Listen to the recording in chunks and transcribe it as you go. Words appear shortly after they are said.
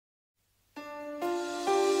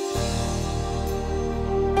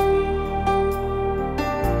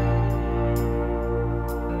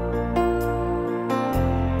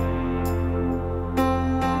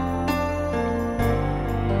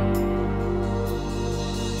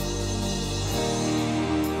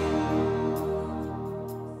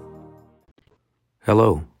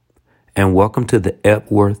Hello, and welcome to the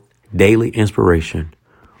Epworth Daily Inspiration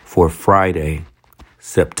for Friday,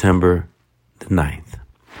 September the 9th.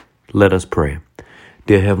 Let us pray.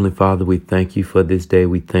 Dear Heavenly Father, we thank you for this day.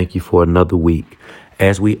 We thank you for another week.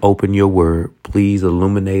 As we open your word, please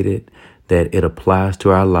illuminate it, that it applies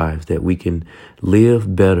to our lives, that we can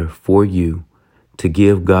live better for you, to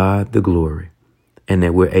give God the glory, and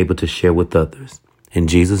that we're able to share with others. In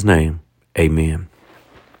Jesus' name, amen.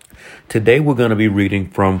 Today we're going to be reading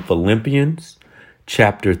from Philippians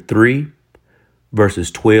chapter 3,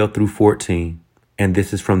 verses 12 through 14, and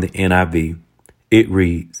this is from the NIV. It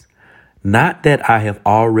reads, "Not that I have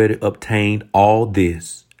already obtained all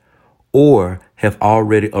this or have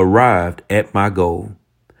already arrived at my goal,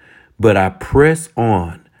 but I press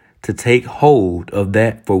on to take hold of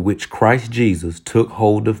that for which Christ Jesus took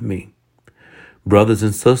hold of me. Brothers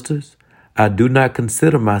and sisters, I do not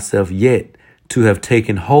consider myself yet to have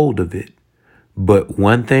taken hold of it. But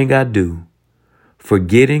one thing I do,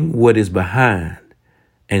 forgetting what is behind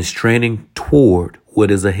and straining toward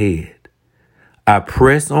what is ahead, I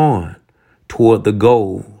press on toward the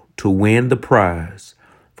goal to win the prize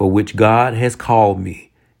for which God has called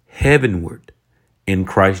me heavenward in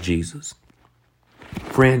Christ Jesus."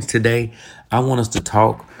 Friends, today I want us to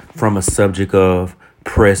talk from a subject of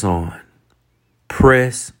press on.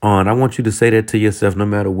 Press on. I want you to say that to yourself no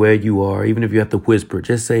matter where you are, even if you have to whisper,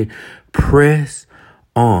 just say, press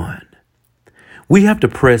on. We have to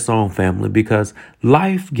press on, family, because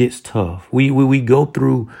life gets tough. We go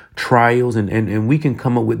through trials and we can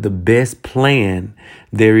come up with the best plan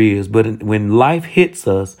there is. But when life hits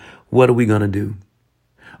us, what are we going to do?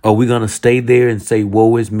 Are we going to stay there and say,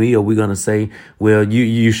 woe is me? Or are we going to say, well,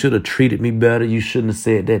 you should have treated me better. You shouldn't have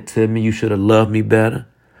said that to me. You should have loved me better.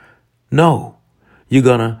 No. You're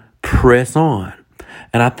going to press on.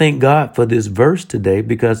 And I thank God for this verse today,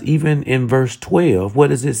 because even in verse 12,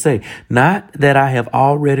 what does it say? Not that I have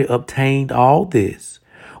already obtained all this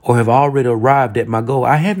or have already arrived at my goal.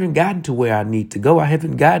 I haven't gotten to where I need to go. I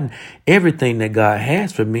haven't gotten everything that God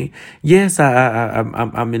has for me. Yes,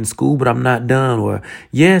 I'm in school, but I'm not done. Or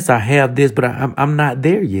yes, I have this, but I'm not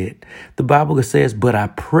there yet. The Bible says, but I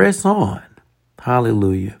press on.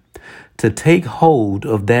 Hallelujah. To take hold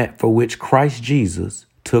of that for which Christ Jesus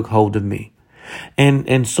took hold of me.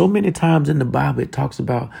 And so many times in the Bible, it talks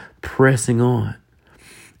about pressing on.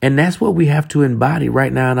 And that's what we have to embody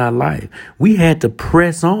right now in our life. We had to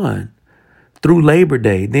press on through Labor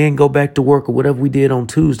Day, then go back to work or whatever we did on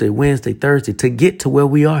Tuesday, Wednesday, Thursday to get to where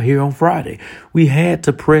we are here on Friday. We had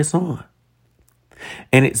to press on.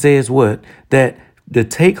 And it says what? That to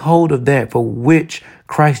take hold of that for which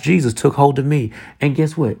Christ Jesus took hold of me. And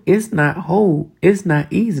guess what? It's not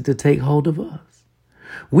easy to take hold of us.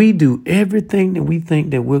 We do everything that we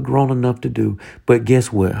think that we're grown enough to do. But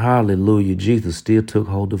guess what? Hallelujah. Jesus still took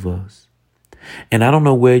hold of us. And I don't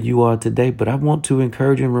know where you are today, but I want to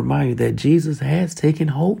encourage you and remind you that Jesus has taken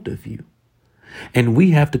hold of you. And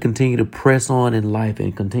we have to continue to press on in life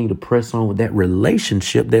and continue to press on with that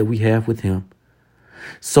relationship that we have with him.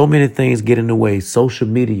 So many things get in the way. Social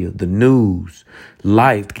media, the news,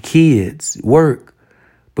 life, kids, work.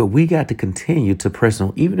 But we got to continue to press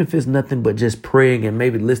on, even if it's nothing but just praying and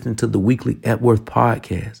maybe listening to the weekly Epworth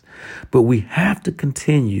podcast. But we have to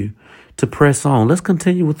continue to press on. Let's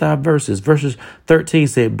continue with our verses. Verses 13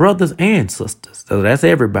 said, brothers and sisters. So that's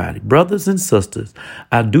everybody. Brothers and sisters,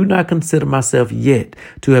 I do not consider myself yet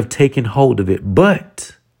to have taken hold of it.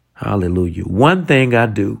 But, hallelujah, one thing I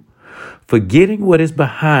do, forgetting what is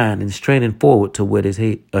behind and straining forward to what is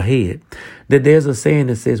ahead. That there's a saying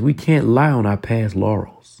that says we can't lie on our past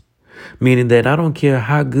laurels. Meaning that I don't care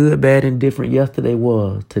how good, bad, and different yesterday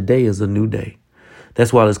was. Today is a new day.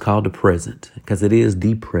 That's why it's called the present, because it is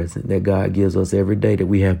the present that God gives us every day that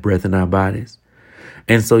we have breath in our bodies.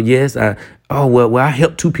 And so, yes, I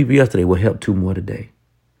helped 2 people yesterday. Well, help 2 more today.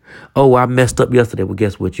 Oh, I messed up yesterday. Well,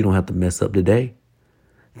 guess what? You don't have to mess up today.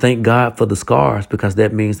 Thank God for the scars, because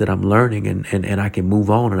that means that I'm learning and I can move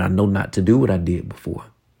on and I know not to do what I did before.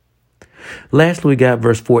 Lastly, we got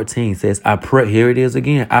verse 14 says, here it is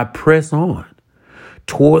again. I press on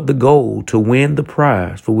toward the goal to win the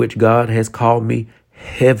prize for which God has called me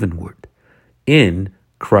heavenward in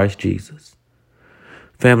Christ Jesus.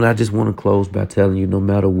 Family, I just want to close by telling you, no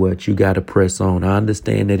matter what, you got to press on. I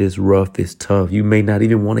understand that it's rough. It's tough. You may not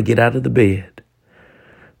even want to get out of the bed,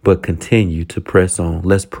 but continue to press on.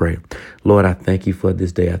 Let's pray. Lord, I thank you for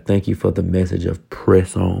this day. I thank you for the message of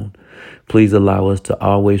press on. Please allow us to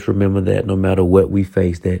always remember that no matter what we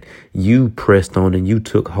face, that you pressed on and you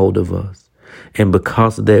took hold of us. And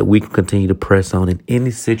because of that, we can continue to press on in any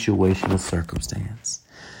situation or circumstance.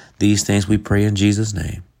 These things we pray in Jesus'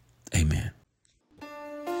 name.